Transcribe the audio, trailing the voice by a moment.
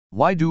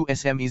Why do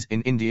SMEs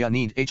in India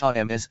need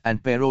HRMS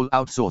and payroll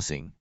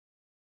outsourcing?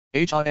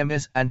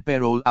 HRMS and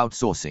payroll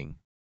outsourcing.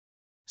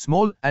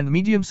 Small and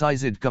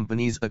medium-sized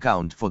companies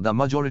account for the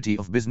majority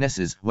of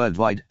businesses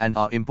worldwide and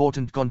are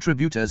important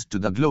contributors to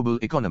the global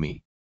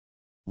economy.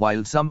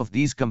 While some of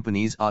these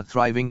companies are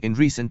thriving in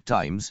recent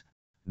times,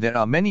 there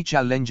are many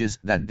challenges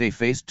that they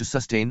face to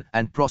sustain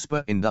and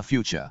prosper in the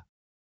future.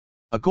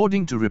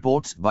 According to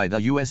reports by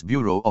the US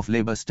Bureau of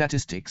Labor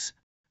Statistics,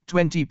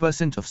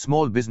 20% of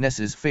small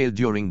businesses fail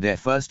during their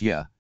first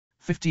year,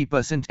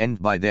 50% end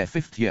by their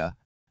fifth year,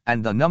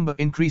 and the number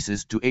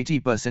increases to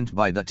 80%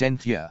 by the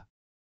 10th year.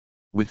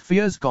 With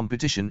fierce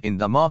competition in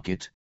the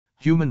market,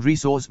 human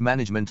resource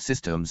management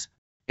systems,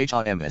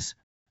 HRMS,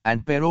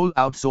 and payroll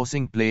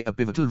outsourcing play a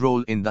pivotal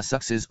role in the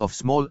success of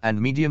small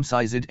and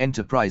medium-sized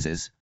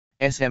enterprises,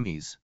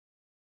 SMEs.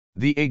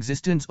 The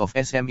existence of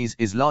SMEs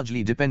is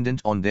largely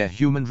dependent on their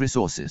human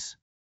resources.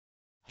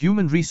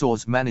 Human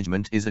resource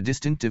management is a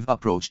distinctive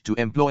approach to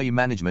employee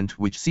management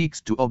which seeks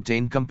to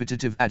obtain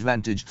competitive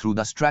advantage through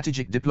the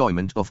strategic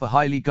deployment of a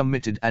highly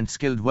committed and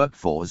skilled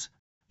workforce,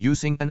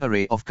 using an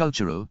array of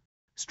cultural,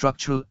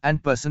 structural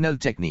and personnel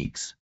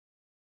techniques.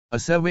 A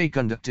survey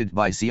conducted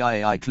by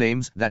CII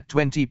claims that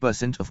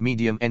 20% of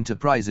medium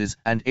enterprises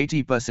and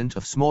 80%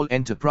 of small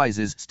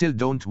enterprises still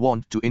don't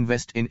want to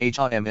invest in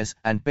HRMS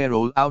and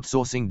payroll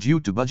outsourcing due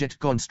to budget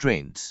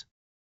constraints.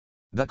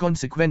 The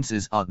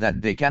consequences are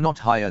that they cannot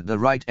hire the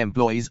right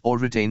employees or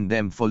retain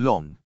them for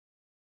long.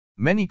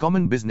 Many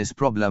common business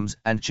problems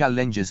and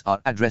challenges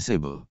are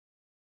addressable.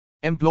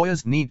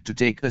 Employers need to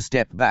take a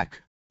step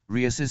back,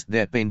 reassess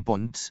their pain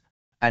points,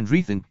 and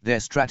rethink their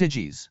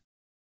strategies.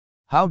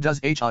 How does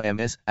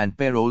HRMS and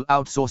payroll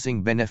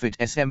outsourcing benefit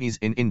SMEs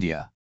in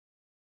India?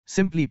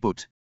 Simply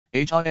put,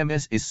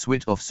 HRMS is a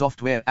suite of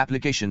software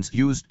applications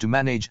used to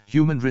manage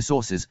human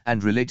resources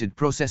and related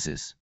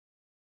processes.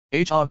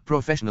 HR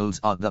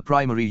professionals are the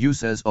primary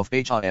users of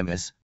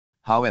HRMS.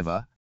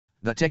 However,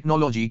 the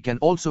technology can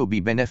also be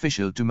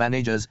beneficial to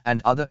managers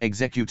and other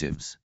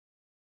executives.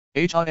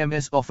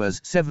 HRMS offers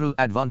several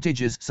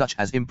advantages such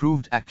as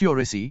improved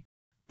accuracy,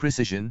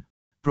 precision,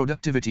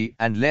 productivity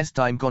and less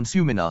time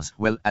consuming as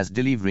well as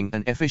delivering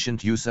an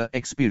efficient user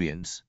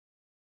experience.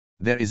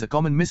 There is a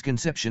common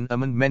misconception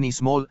among many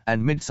small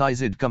and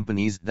mid-sized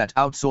companies that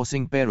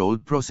outsourcing payroll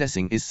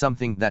processing is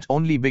something that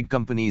only big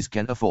companies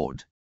can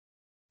afford.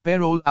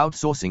 Payroll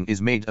outsourcing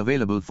is made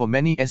available for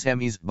many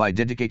SMEs by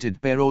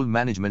dedicated payroll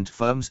management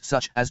firms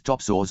such as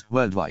TopSource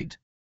worldwide.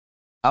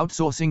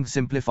 Outsourcing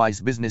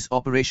simplifies business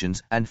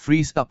operations and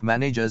frees up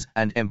managers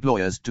and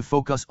employers to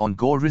focus on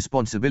core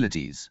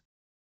responsibilities.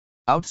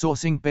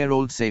 Outsourcing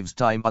payroll saves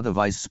time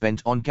otherwise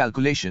spent on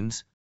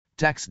calculations,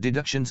 tax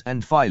deductions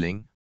and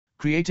filing,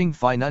 creating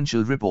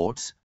financial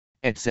reports,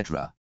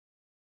 etc.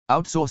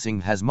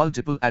 Outsourcing has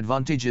multiple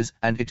advantages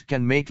and it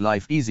can make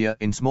life easier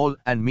in small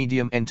and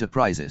medium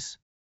enterprises.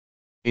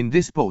 In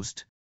this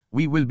post,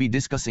 we will be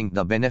discussing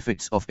the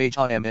benefits of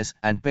HRMS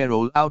and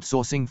payroll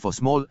outsourcing for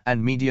small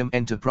and medium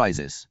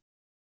enterprises.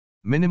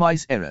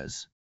 Minimize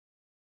errors.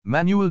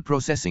 Manual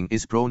processing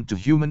is prone to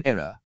human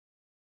error.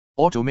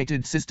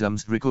 Automated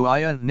systems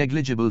require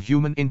negligible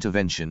human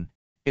intervention,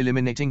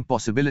 eliminating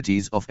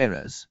possibilities of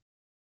errors.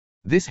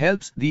 This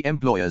helps the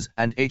employers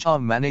and HR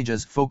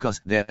managers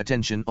focus their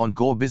attention on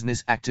core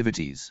business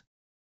activities.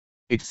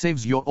 It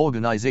saves your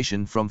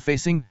organization from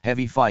facing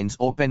heavy fines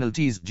or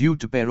penalties due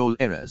to payroll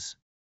errors.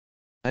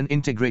 An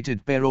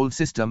integrated payroll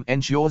system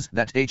ensures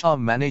that HR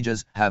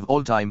managers have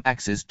all-time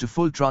access to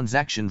full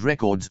transaction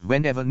records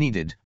whenever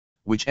needed,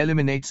 which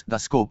eliminates the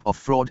scope of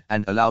fraud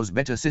and allows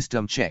better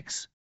system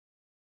checks.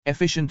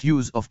 Efficient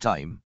use of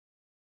time.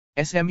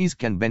 SMEs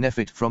can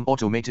benefit from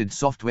automated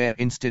software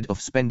instead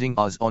of spending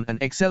hours on an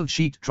Excel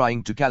sheet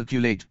trying to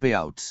calculate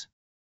payouts.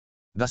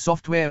 The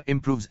software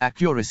improves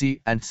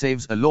accuracy and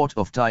saves a lot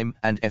of time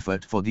and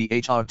effort for the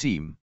HR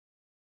team.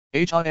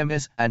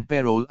 HRMS and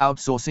payroll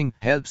outsourcing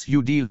helps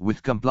you deal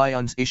with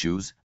compliance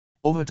issues,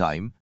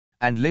 overtime,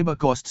 and labor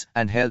costs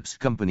and helps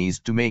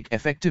companies to make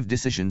effective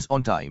decisions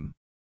on time.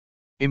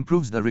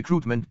 Improves the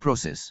recruitment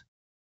process.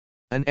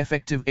 An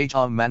effective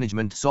HR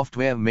management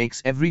software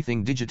makes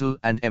everything digital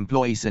and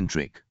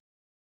employee-centric.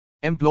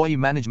 Employee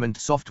management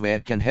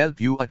software can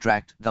help you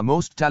attract the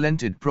most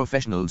talented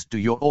professionals to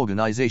your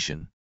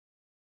organization.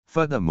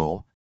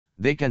 Furthermore,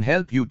 they can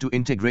help you to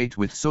integrate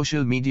with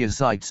social media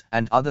sites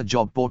and other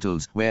job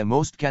portals where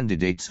most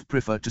candidates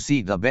prefer to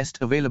see the best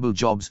available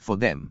jobs for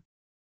them.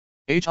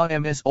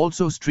 HRMS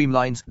also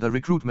streamlines the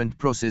recruitment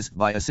process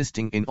by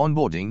assisting in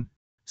onboarding,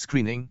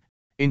 screening,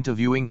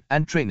 interviewing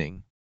and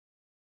training.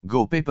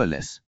 Go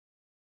paperless.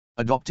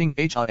 Adopting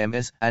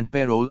HRMS and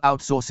payroll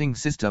outsourcing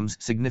systems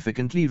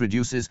significantly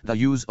reduces the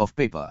use of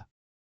paper.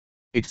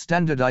 It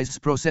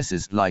standardizes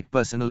processes like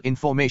personal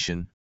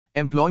information,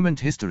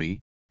 employment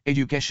history,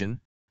 education,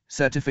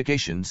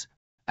 certifications,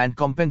 and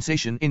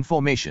compensation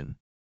information.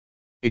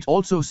 It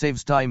also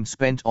saves time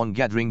spent on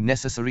gathering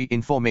necessary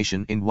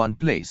information in one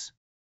place.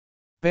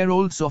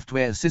 Payroll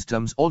software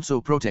systems also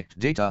protect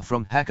data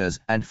from hackers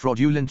and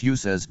fraudulent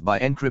users by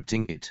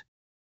encrypting it.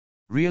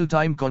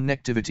 Real-time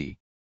connectivity.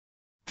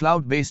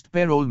 Cloud-based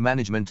payroll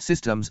management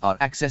systems are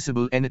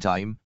accessible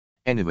anytime,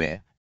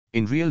 anywhere,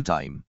 in real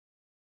time.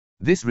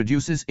 This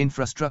reduces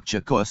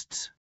infrastructure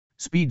costs,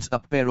 speeds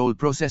up payroll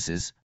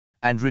processes,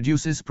 and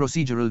reduces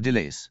procedural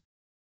delays.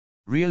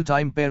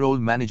 Real-time payroll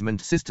management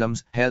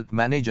systems help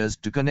managers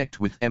to connect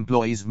with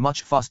employees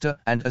much faster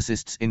and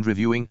assists in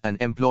reviewing an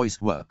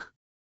employee's work.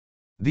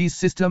 These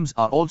systems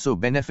are also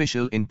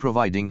beneficial in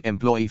providing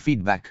employee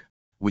feedback,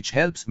 which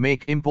helps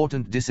make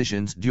important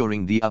decisions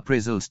during the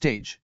appraisal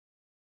stage.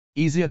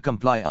 Easier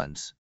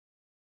compliance.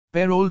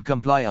 Payroll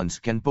compliance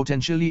can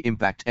potentially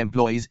impact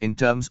employees in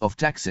terms of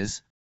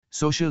taxes,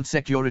 social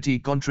security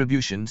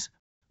contributions,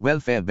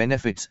 welfare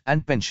benefits,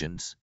 and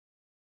pensions.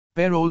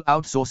 Payroll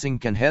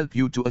outsourcing can help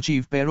you to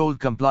achieve payroll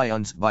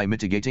compliance by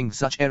mitigating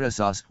such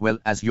errors as well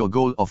as your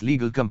goal of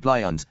legal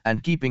compliance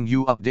and keeping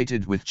you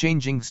updated with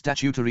changing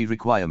statutory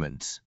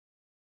requirements.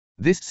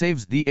 This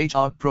saves the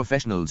HR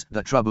professionals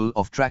the trouble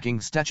of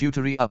tracking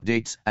statutory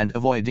updates and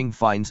avoiding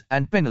fines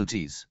and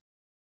penalties.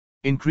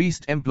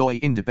 Increased employee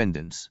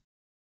independence.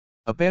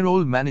 A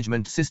payroll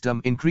management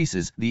system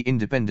increases the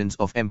independence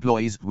of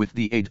employees with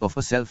the aid of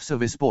a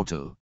self-service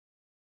portal.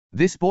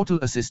 This portal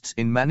assists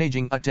in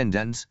managing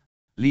attendance,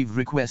 leave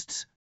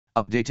requests,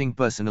 updating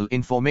personal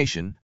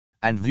information,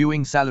 and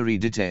viewing salary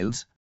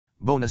details,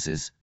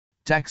 bonuses,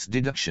 tax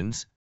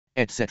deductions,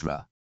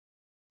 etc.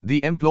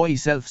 The employee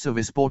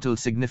self-service portal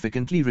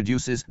significantly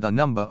reduces the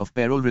number of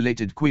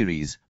payroll-related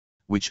queries,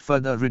 which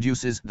further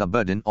reduces the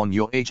burden on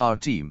your HR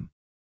team.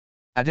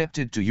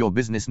 Adapted to your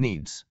business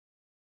needs.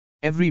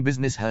 Every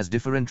business has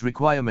different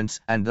requirements,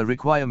 and the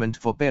requirement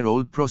for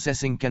payroll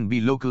processing can be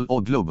local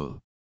or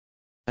global.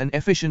 An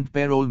efficient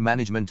payroll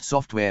management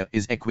software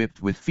is equipped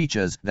with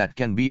features that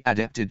can be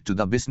adapted to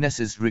the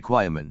business's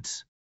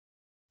requirements.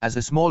 As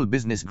a small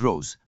business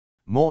grows,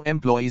 more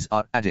employees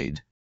are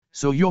added,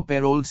 so your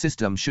payroll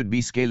system should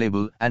be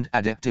scalable and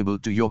adaptable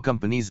to your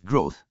company's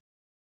growth.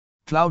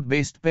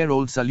 Cloud-based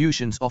payroll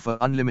solutions offer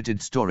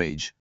unlimited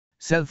storage,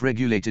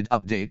 self-regulated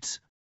updates,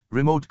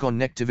 remote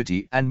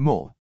connectivity, and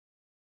more.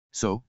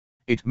 So,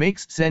 it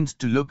makes sense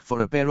to look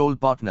for a payroll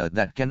partner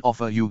that can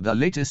offer you the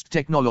latest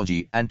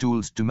technology and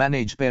tools to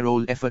manage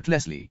payroll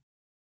effortlessly.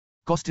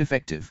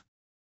 Cost-effective.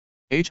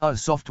 HR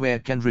software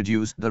can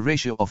reduce the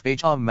ratio of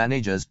HR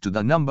managers to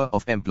the number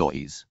of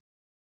employees.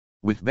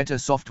 With better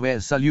software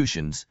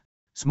solutions,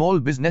 small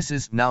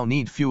businesses now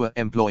need fewer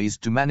employees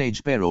to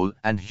manage payroll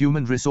and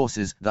human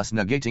resources, thus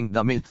negating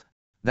the myth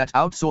that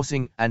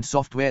outsourcing and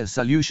software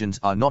solutions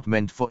are not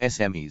meant for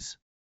SMEs.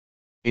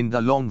 In the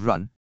long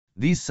run,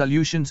 these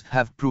solutions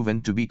have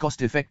proven to be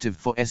cost-effective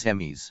for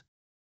SMEs.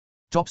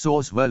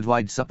 TopSource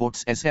Worldwide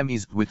supports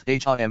SMEs with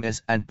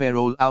HRMS and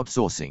payroll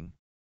outsourcing.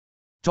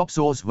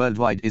 TopSource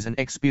Worldwide is an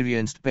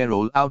experienced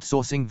payroll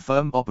outsourcing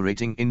firm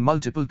operating in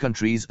multiple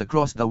countries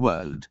across the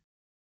world.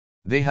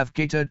 They have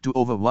catered to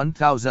over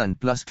 1,000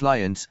 plus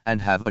clients and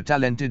have a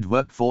talented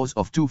workforce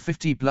of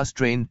 250 plus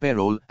trained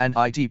payroll and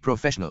IT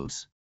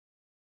professionals.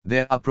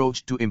 Their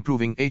approach to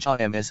improving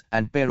HRMS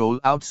and payroll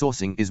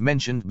outsourcing is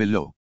mentioned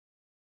below.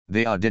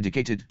 They are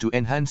dedicated to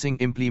enhancing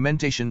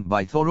implementation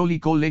by thoroughly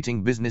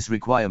collating business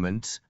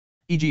requirements,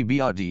 e.g.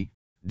 BRD,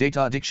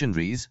 data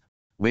dictionaries,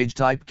 wage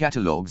type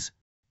catalogs,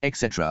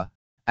 etc.,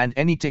 and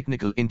any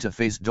technical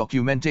interface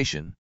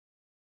documentation.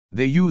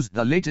 They use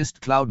the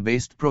latest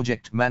cloud-based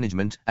project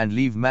management and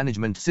leave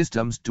management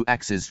systems to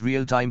access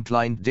real-time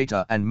client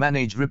data and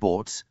manage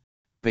reports,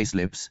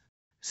 payslips,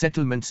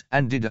 settlements,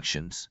 and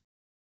deductions.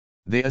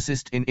 They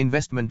assist in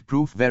investment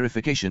proof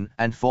verification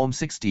and Form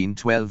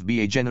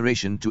 1612BA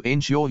generation to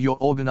ensure your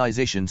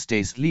organization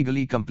stays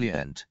legally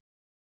compliant.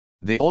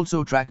 They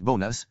also track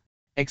bonus,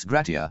 ex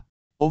gratia,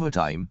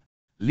 overtime,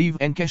 leave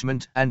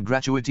encashment, and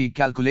gratuity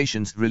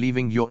calculations,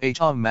 relieving your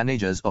HR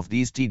managers of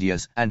these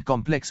tedious and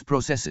complex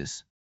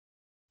processes.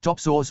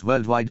 TopSource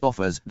Worldwide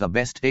offers the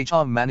best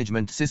HR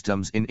management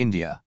systems in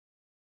India.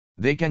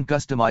 They can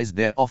customize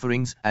their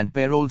offerings and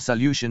payroll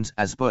solutions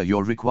as per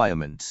your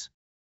requirements.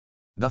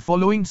 The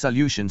following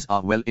solutions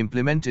are well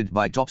implemented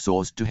by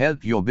TopSource to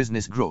help your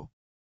business grow.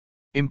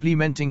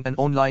 Implementing an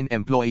online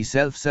employee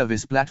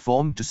self-service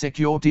platform to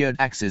secure tiered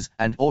access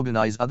and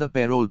organize other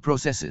payroll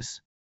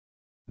processes.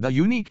 The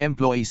unique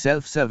employee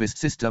self-service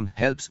system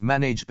helps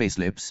manage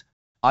payslips,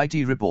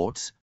 IT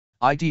reports,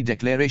 IT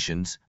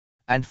declarations,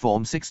 and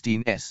Form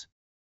 16s.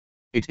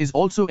 It is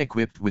also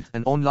equipped with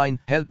an online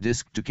help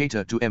desk to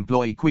cater to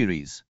employee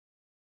queries.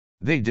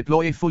 They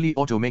deploy fully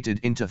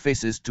automated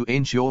interfaces to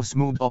ensure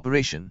smooth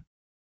operation.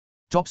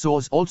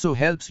 TopSource also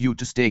helps you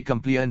to stay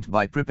compliant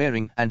by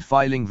preparing and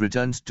filing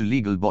returns to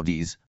legal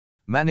bodies,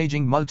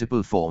 managing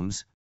multiple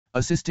forms,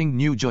 assisting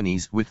new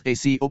journeys with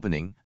AC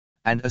opening,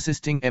 and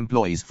assisting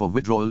employees for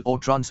withdrawal or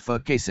transfer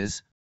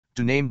cases,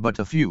 to name but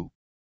a few.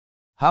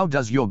 How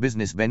does your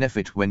business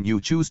benefit when you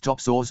choose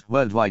TopSource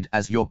Worldwide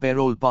as your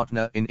payroll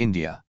partner in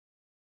India?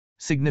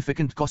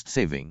 Significant cost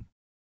saving.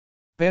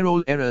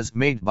 Payroll errors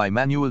made by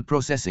manual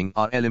processing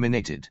are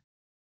eliminated.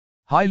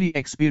 Highly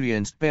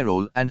experienced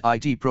payroll and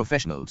IT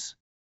professionals.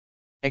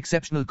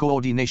 exceptional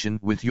coordination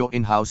with your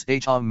in-house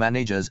HR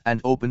managers and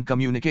open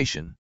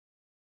communication.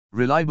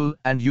 Reliable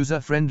and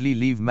user-friendly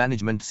leave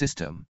management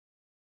system.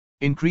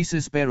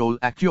 Increases payroll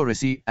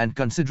accuracy and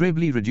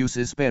considerably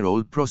reduces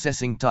payroll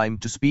processing time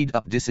to speed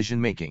up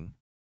decision-making.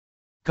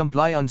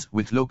 Compliance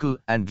with local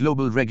and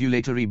global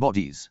regulatory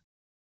bodies.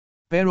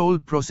 Payroll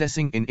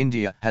processing in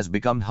India has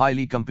become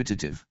highly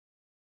competitive.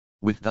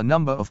 With the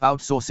number of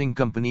outsourcing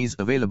companies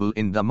available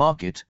in the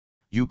market,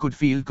 you could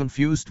feel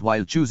confused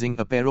while choosing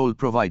a payroll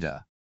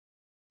provider.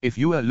 If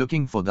you are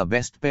looking for the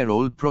best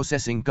payroll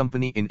processing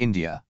company in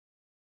India,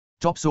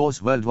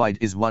 TopSource Worldwide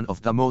is one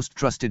of the most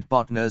trusted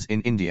partners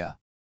in India.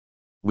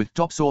 With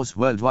TopSource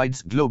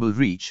Worldwide's global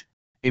reach,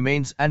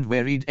 immense and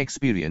varied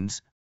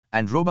experience,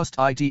 and robust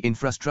IT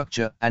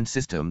infrastructure and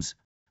systems,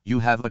 you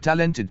have a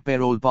talented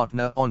payroll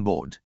partner on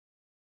board.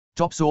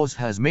 TopSource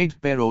has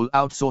made payroll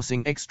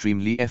outsourcing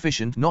extremely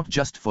efficient not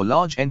just for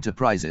large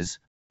enterprises,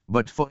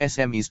 but for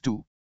SMEs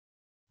too.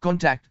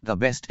 Contact the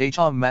best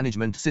HR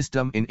management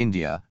system in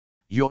India.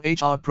 Your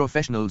HR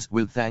professionals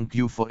will thank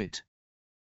you for it.